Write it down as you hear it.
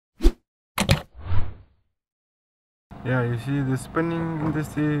Yeah, you see, the spinning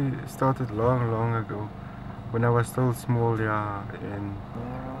industry started long ago when I was still small, yeah, and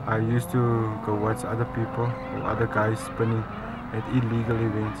I used to go watch other people or other guys spinning at illegal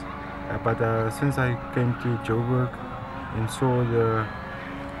events. But since I came to Joburg and saw the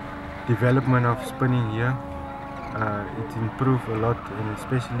development of spinning here, it improved a lot, and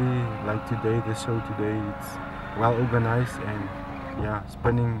especially like today, the show today, it's well organized, and yeah,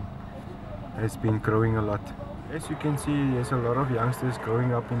 spinning has been growing a lot. As you can see, there's a lot of youngsters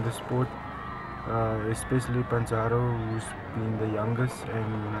growing up in the sport, especially Panzaro, who's been the youngest,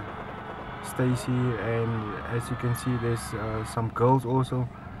 and Stacy, and as you can see, there's some girls also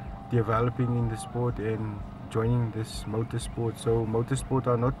developing in the sport and joining this motorsport. So motorsport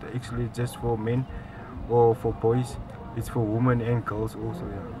are not actually just for men or for boys, it's for women and girls also,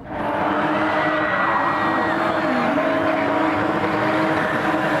 yeah.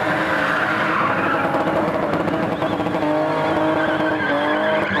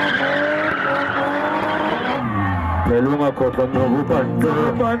 Pelunga kota nobu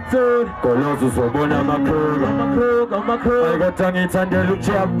pantur Kolosu sobona makuru Aigatangi tande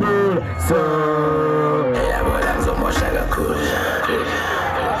luchapur So Elabola zomoshaga cool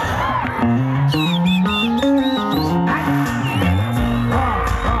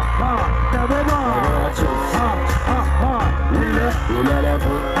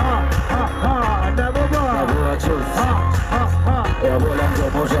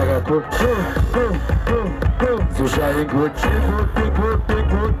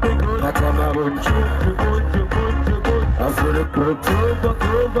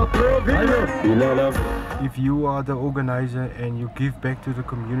If you are the organizer and you give back to the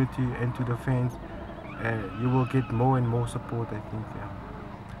community and to the fans, you will get more and more support, I think. Yeah.